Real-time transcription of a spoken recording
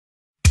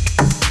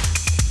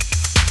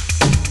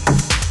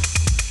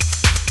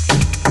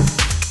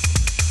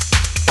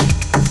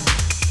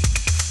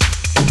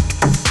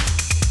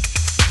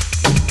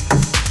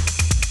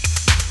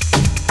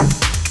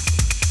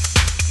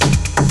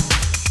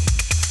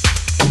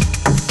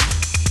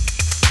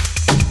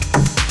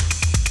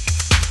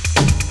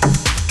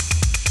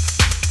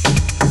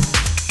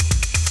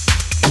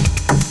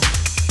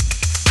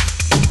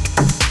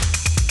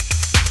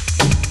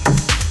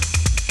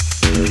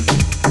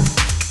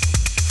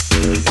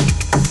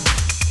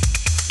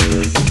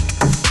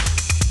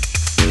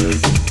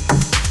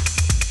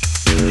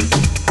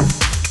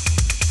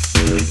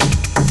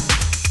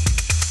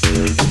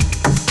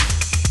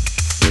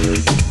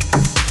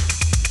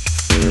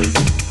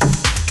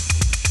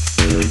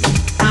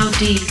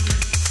deep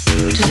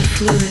do the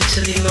fluids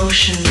of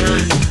emotion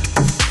run?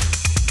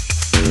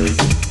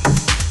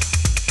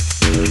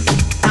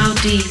 How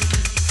deep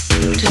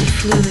do the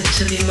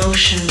fluids of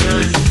emotion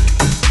run?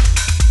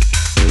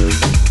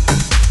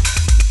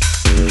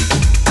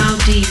 How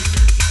deep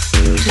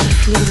do the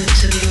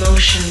fluids of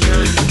emotion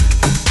run?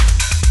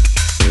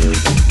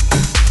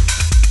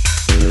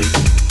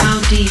 How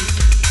deep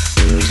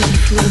do the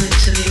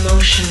fluids of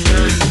emotion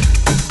run?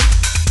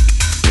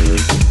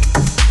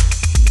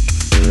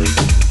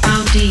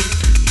 How deep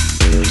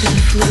do the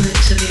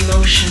fluids of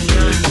emotion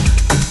run?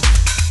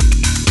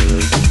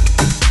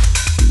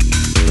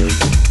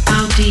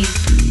 How deep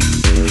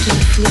do the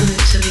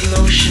fluids of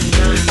emotion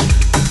run?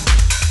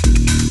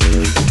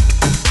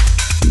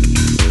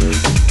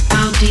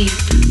 How deep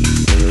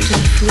do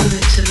the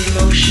fluids of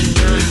emotion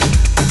run?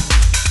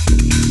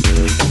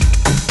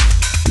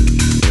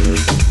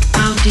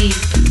 How deep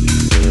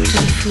do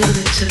the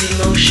fluids of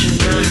emotion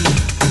run?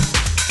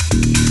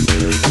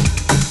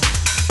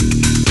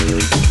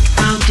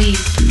 How deep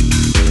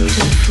do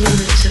the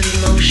fluids of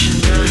emotion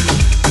run?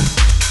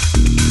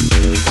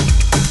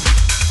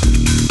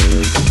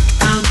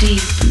 How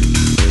deep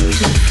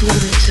do the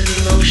fluids of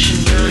emotion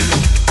run?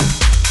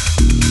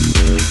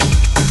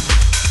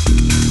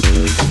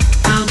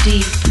 How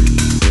deep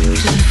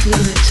do the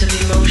fluids of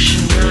emotion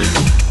run?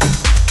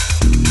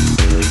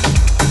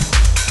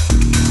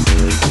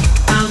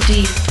 How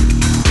deep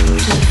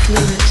do the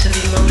fluids of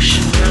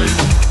emotion run?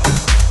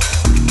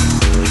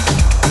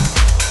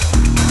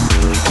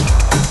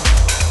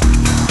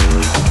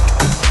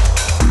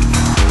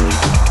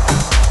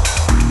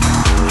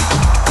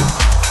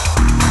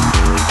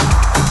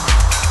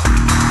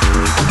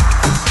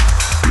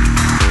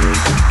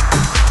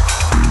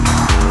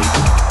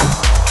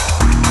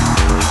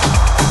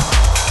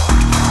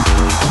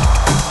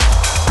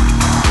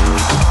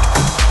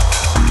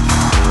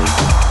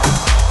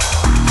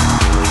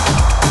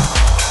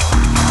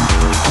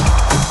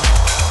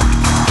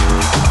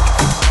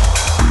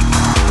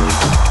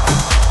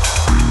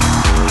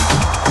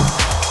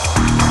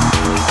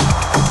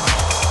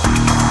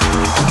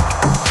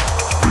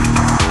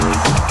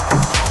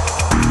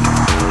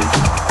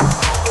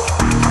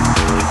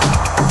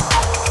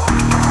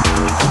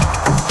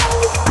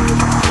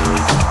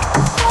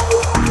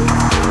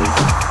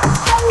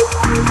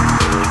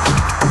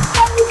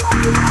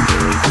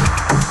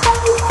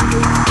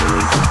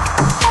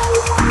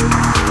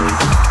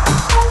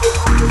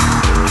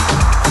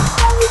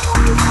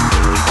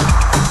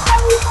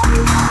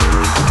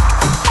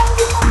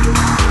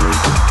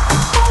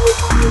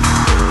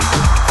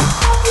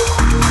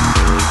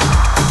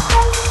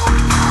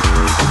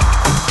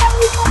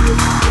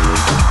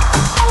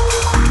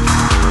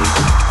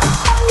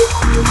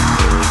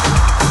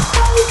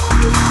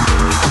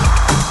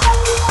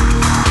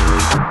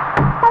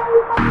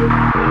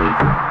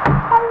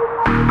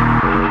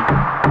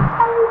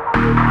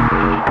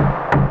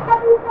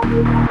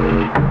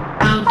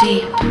 How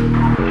deep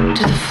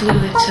do the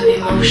fluids of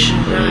emotion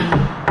run?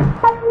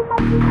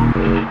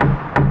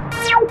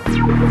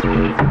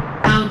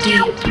 How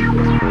deep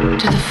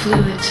do the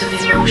fluids of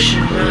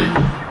emotion run?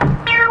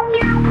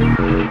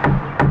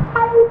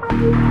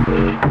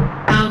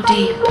 How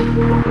deep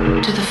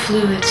do the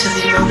fluids of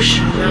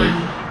emotion run?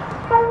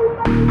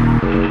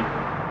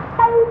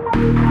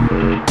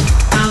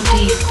 How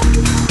deep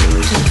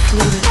do the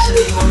fluids of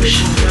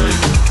emotion run?